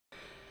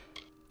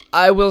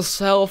I will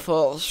sell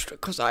first,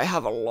 because I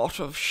have a lot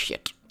of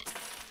shit.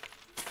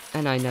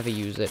 And I never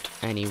use it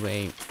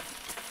anyway.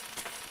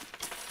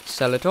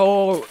 Sell it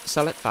all.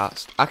 Sell it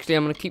fast. Actually,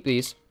 I'm going to keep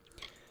these.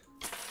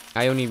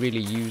 I only really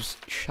use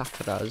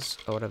chakras,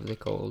 or whatever they're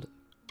called.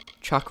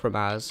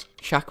 Chakramas.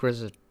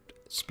 Chakras are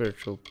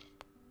spiritual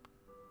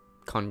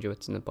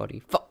conduits in the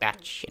body. Fuck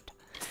that shit.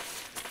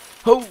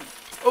 Oh,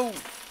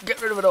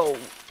 get rid of it all.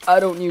 I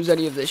don't use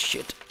any of this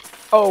shit.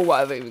 Oh,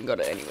 I've even got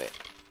it anyway.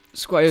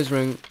 Squire's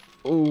ring.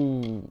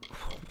 Ooh.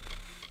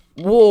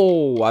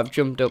 Whoa, I've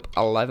jumped up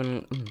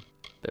 11.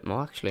 Bit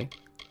more, actually.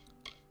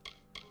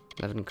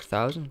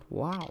 11,000.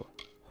 Wow.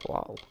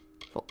 Wow.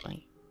 Fuck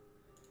me.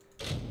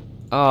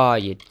 Oh,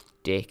 you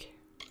dick.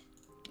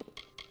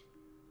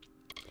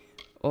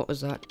 What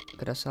was that?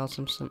 Could I sell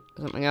something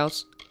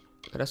else?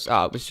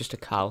 Oh, it was just a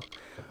cow.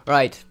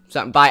 Right, so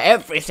I can buy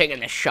everything in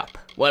the shop.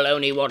 Well,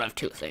 only one of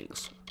two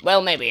things.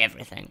 Well, maybe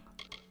everything.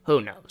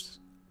 Who knows?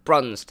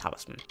 Bronze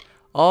talisman.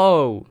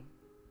 Oh.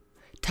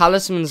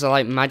 Talismans are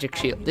like magic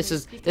shield. This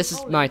is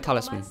my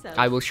talisman.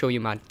 I will show you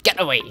mine.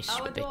 Get away, you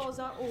stupid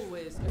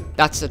bitch.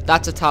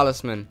 That's a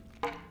talisman.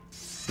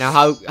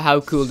 Now how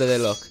cool do they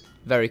look?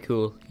 Very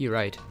cool. You're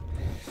right.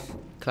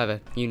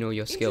 Clever. You know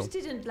your skill.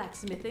 In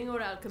blacksmithing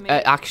or alchemy?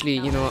 Actually,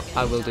 you know what?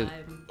 I will do.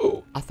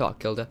 Oh, I thought I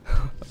killed her.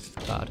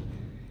 Bad.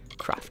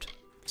 Craft.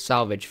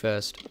 Salvage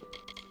first.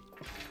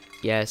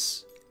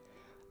 Yes.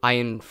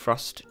 Iron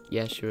frost.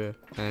 Yeah, sure.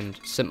 And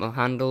simple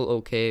handle.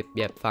 Okay.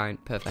 Yep. Fine.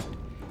 Perfect.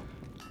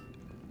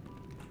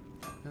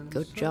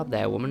 Good job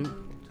there, woman.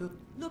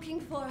 Looking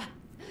for.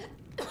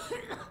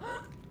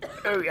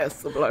 Oh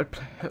yes, the blood.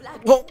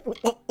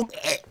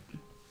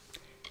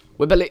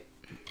 Wibbly.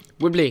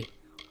 Wibbly.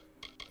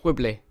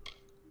 Wibbly.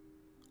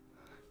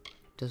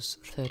 Does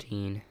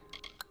 13.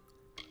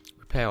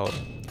 Repair all.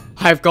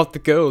 I've got the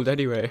gold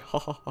anyway. Ha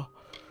ha ha.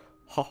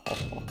 Ha ha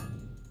ha.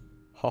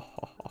 Ha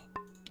ha ha.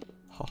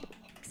 Ha.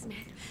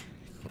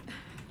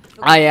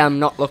 I am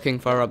not looking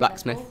for a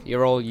blacksmith.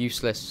 You're all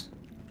useless.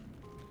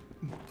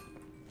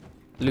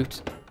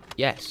 Loot.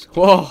 Yes.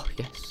 Whoa.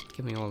 Yes.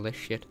 Give me all this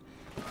shit.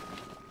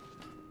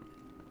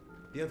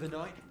 The other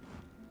night.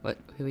 What?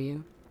 Who are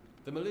you?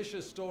 The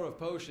malicious store of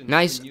potions.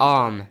 Nice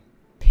arm.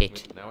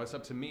 Pit. Now it's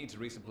up to me to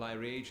resupply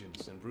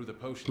reagents and brew the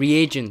potions.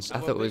 Reagents. I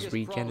thought it was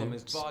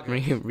regenerates.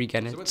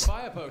 Regenerates.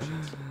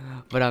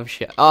 But I'm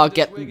shit. Oh,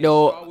 get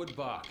no.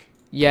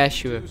 Yeah,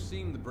 sure.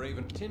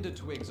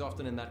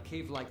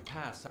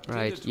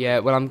 Right. Yeah.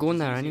 Well, I'm going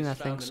there anyway. I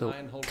think so.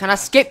 Can I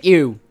skip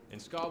you? In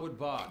Scarwood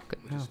Bark,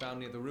 which is found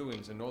near the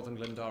ruins in northern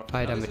Glendark.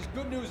 This is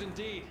good news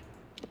indeed.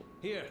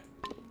 Here.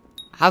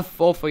 Have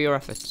 4 for your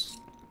efforts.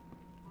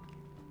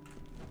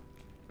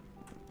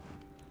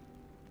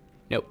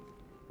 Nope.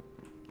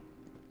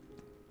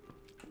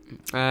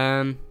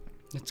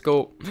 Let's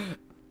go.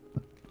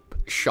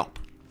 Shop.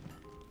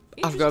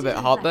 I've got a bit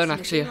of heartburn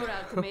actually.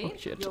 Oh,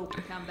 shit.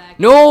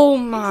 No,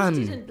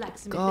 man.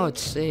 God's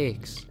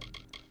sakes.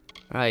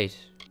 Right.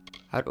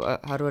 How do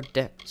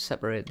I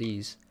separate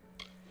these?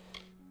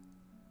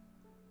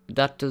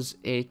 That does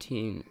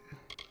 18.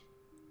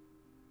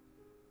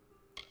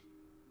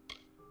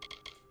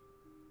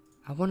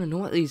 I want to know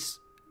what these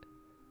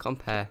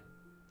compare.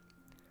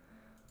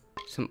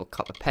 Simple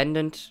copper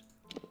pendant.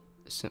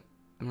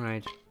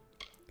 Right.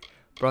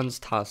 Bronze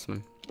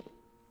talisman.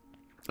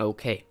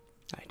 Okay.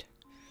 Right.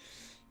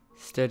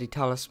 Sturdy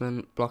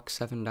talisman. Block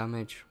 7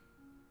 damage.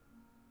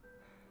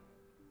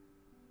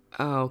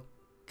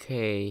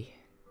 Okay.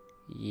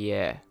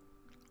 Yeah.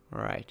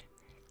 Right.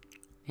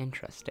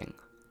 Interesting.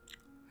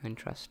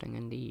 Interesting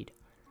indeed.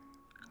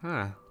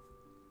 Huh.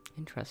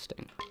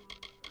 Interesting.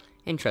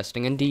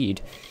 Interesting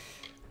indeed.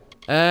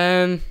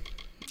 I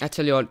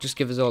tell you what, just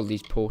give us all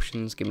these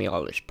potions. Give me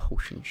all this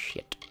potion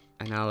shit,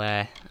 and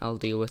I'll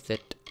deal with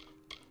it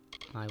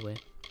my way.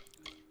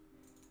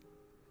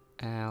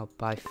 I'll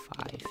buy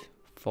 5.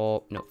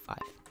 4. No, 5.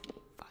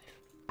 5.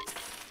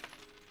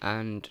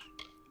 And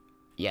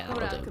yeah,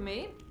 that'll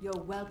do.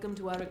 You're welcome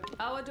to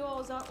our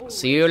doors are always.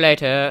 See you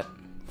later,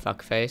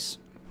 fuckface.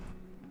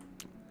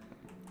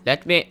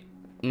 Let me.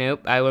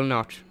 Nope, I will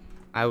not.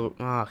 I will.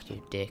 Ah, oh,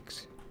 you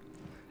dicks.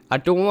 I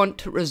don't want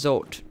to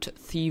resort to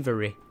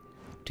thievery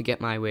to get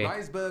my way.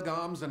 Riseburg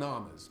Arms and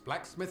Armors,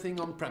 blacksmithing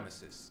on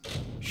premises.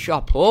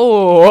 Shop.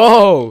 Oh,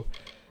 oh!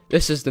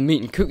 This is the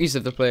meat and cookies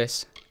of the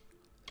place.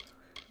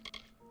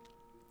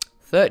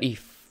 30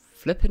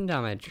 flipping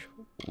damage.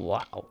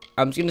 Wow.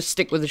 I'm just gonna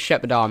stick with the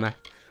shepherd armor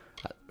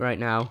right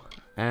now.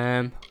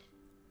 I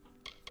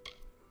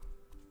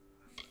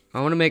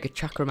want to make a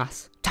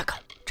chakramas.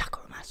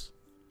 Chakramas.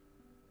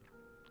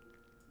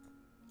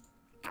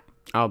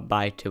 I'll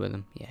buy 2 of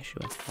them. Yeah,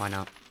 sure. Why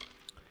not?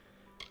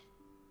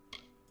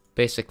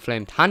 Basic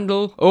flamed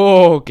handle.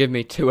 Oh, give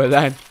me 2 of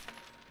them.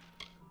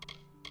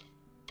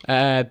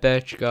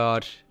 Birch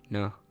guard.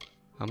 No,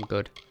 I'm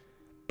good.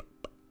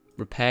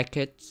 Repair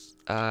kits.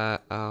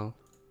 I'll.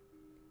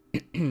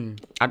 I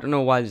don't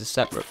know why there's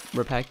separate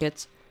repair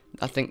kits.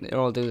 I think they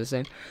all do the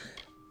same.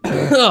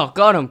 Oh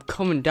god, I'm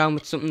coming down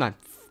with something that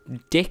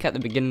dick at the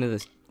beginning of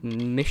this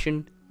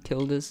mission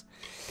killed us.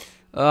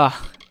 Ugh.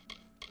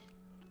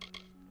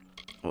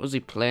 What was he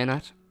playing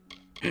at?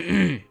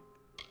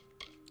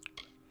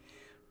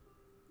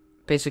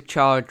 Basic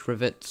charge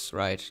rivets.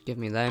 Right, give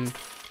me them.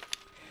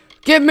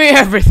 Give me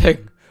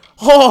everything!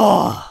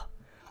 Oh!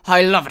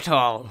 I love it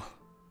all!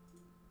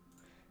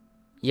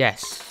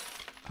 Yes.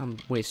 I'm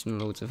wasting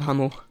loads of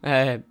ammo.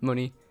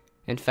 Money.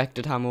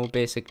 Infected ammo,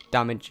 basic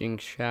damaging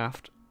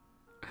shaft.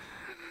 I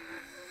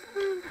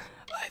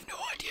have no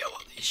idea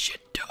what this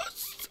shit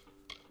does.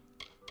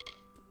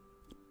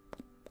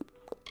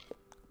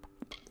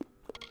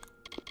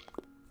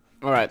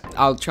 Alright,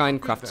 I'll try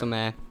and craft some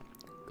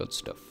good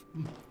stuff.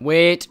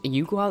 Wait,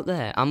 you go out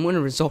there. I'm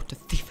gonna resort to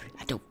thievery.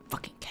 I don't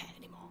fucking care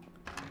anymore.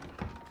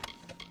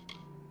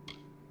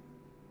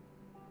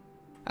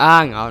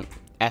 Hang on.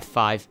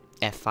 F5.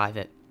 F5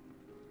 it.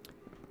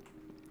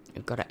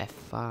 I've got a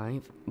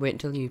F5. Wait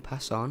until you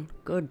pass on.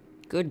 Good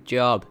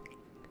job.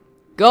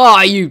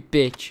 Go, you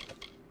bitch.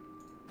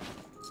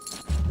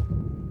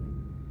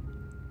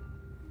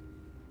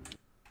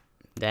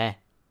 There.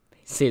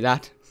 See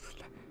that?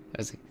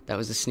 That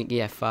was a sneaky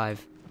F5.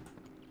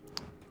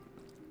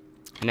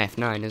 An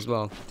F9 as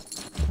well.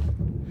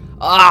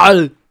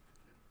 Ah!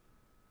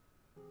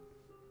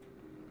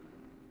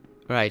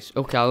 Right,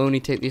 okay, I'll only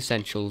take the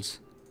essentials.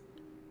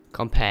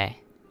 Compare.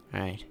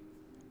 Right.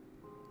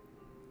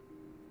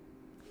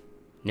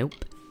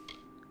 Nope.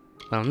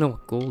 Well, I know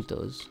what gold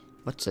does.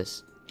 What's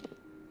this?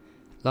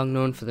 Long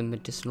known for the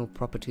medicinal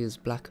properties,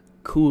 black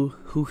KoA,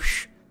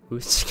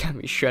 which can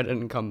be shredded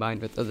and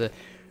combined with other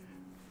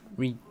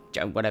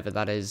whatever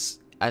that is.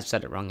 I've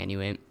said it wrong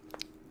anyway.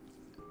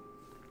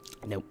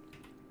 Nope.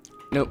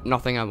 Nope,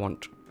 nothing I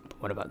want.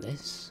 But what about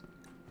this?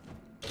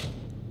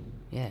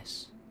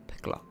 Yes.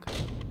 Picklock.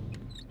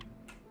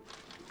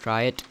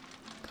 Try it.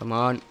 Come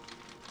on.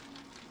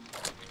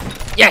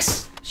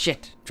 Yes!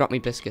 Shit. Drop me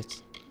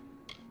biscuits.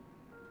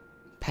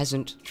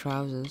 Peasant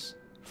trousers.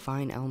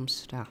 Fine elm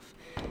staff.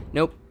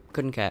 Nope.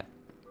 Couldn't care.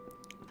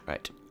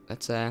 Right.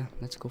 Let's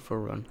go for a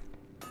run.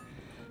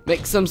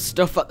 Make some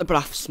stuff at the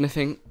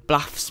blacksmithing.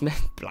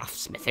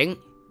 Blacksmithing.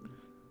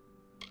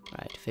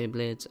 Right. Fair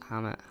blades.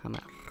 Hammer.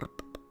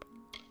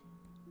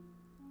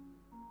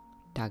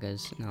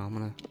 Daggers. No, I'm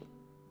gonna.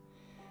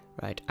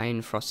 Right.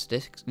 Iron frost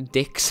dicks.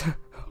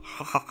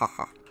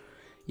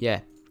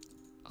 Yeah.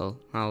 I'll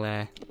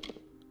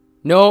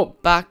no,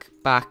 back.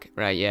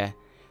 Right, yeah.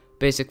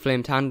 Basic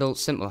flamed handle,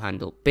 simple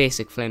handle,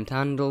 basic flamed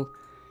handle.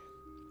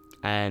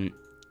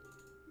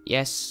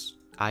 Yes,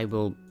 I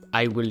will.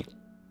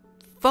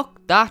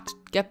 Fuck that.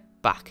 Get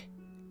back.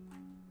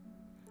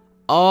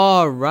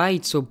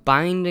 Alright, so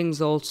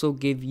bindings also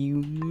give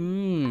you.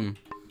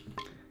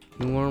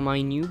 You are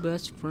my new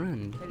best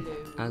friend. Hello.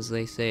 As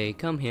they say,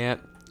 come here.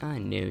 I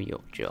know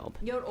your job.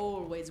 You're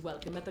always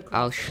welcome at the club.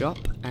 I'll shop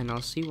and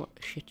I'll see what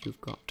shit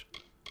you've got.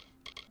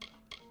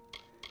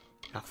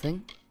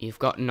 Nothing? You've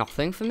got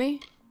nothing for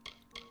me?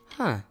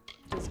 Huh.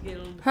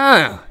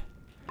 Huh.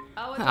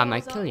 I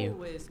might kill you.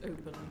 Right,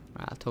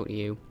 I'll talk to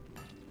you.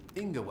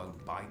 Inga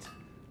won't bite.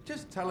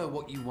 Just tell her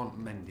what you want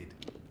mended.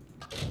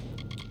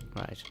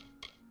 Right.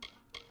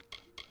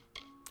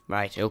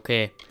 Right,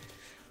 okay.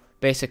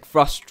 Basic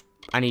frost.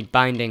 I need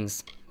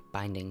bindings.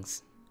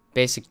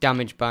 Basic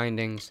damage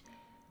bindings.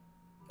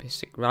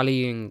 Basic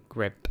rallying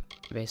grip.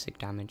 Basic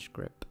damage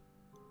grip.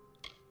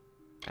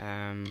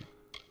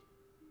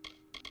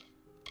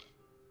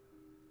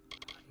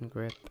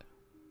 Grip.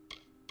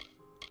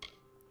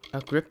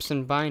 Are grips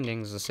and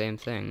bindings the same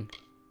thing?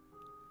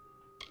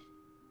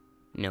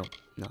 No,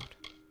 not.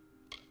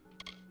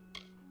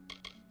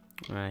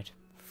 Right.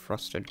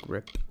 Frosted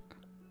grip.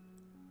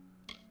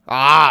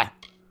 Ah!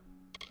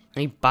 I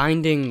need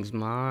bindings,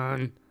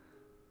 man.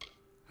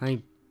 I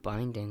need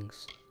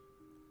bindings.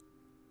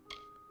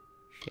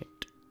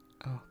 Shit.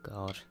 Oh,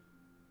 God.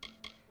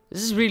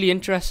 This is really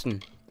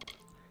interesting.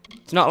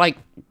 It's not like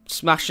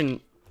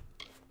smashing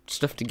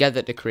stuff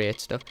together to create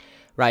stuff.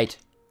 Right.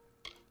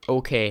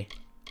 Okay.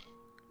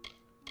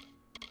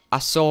 I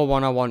saw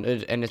one I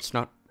wanted and it's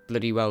not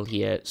bloody well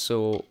here,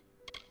 so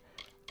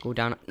go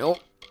down. No.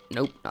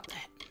 Nope, not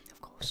there.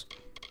 Of course.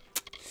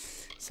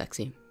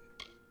 Sexy.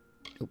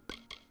 Nope.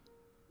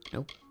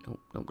 Nope.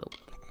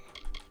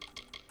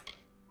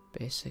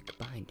 Basic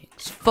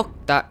bindings. Fuck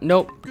that.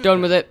 Nope.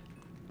 Done with it.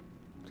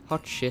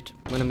 Hot shit.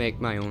 I'm gonna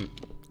make my own.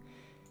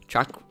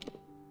 Track.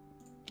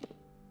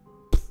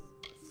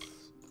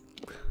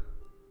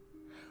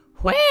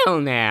 Well,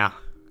 now.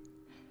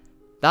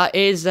 That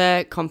is,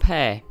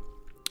 compare.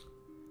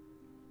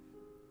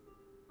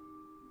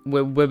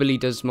 Wibbly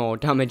does more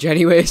damage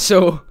anyway,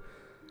 so.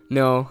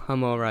 No,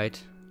 I'm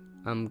alright.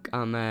 I'm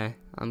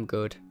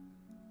good.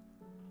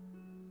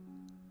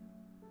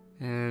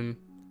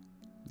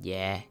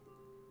 Yeah.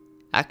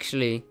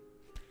 Actually,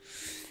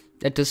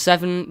 it does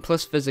 7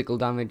 plus physical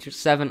damage,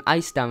 7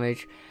 ice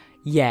damage.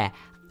 Yeah,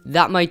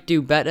 that might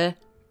do better.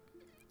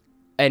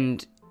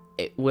 And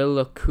it will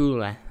look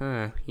cooler.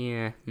 Huh,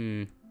 yeah,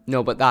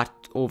 No, but that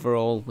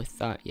overall with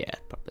that, yeah,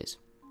 probably is.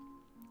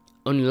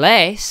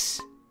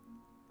 Unless.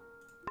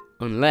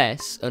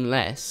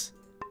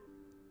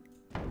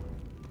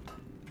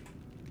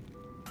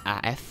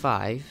 At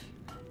F5.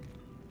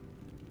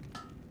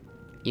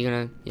 You're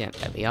gonna, yeah,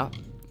 there we are.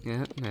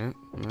 Yeah,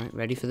 right,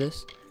 ready for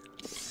this?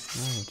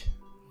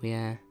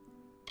 Right,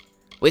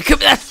 we come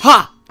there,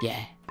 ha!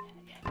 Yeah.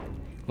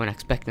 Weren't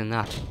expecting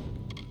that.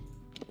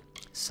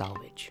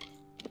 Salvage.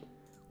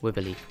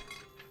 Wibbly.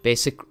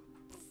 Basic,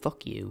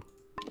 fuck you.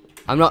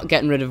 I'm not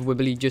getting rid of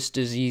Wibbly just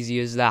as easy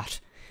as that.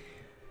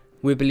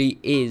 Wibbly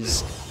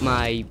is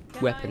my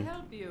weapon. Can I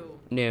help you?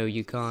 No,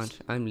 you can't.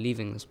 I'm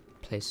leaving this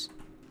place.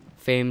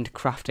 Famed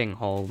crafting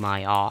hall,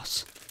 my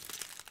arse.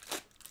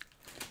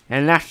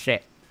 And that's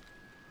it.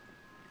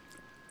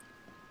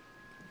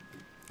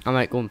 I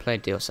might go and play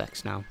Deus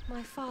Ex now.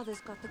 My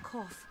father's got the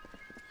cough.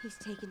 He's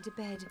taken to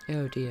bed.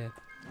 Oh dear.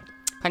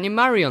 Can you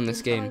marry on this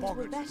In game? times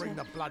were better,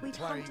 we'd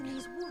hunt in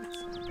these woods,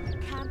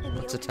 camp in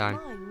the What's the old time?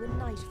 mine when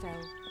night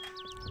fell.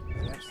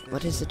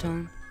 What is the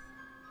time?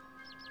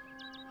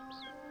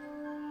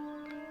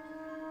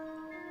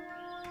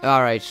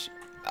 Alright.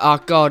 Oh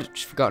god,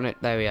 just forgotten it.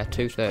 There we are,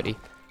 2:30.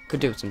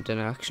 Could do with some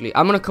dinner actually.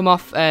 I'm gonna come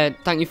off.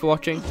 Thank you for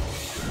watching.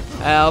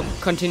 I'll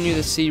continue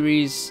the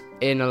series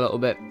in a little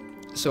bit.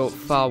 So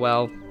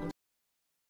farewell.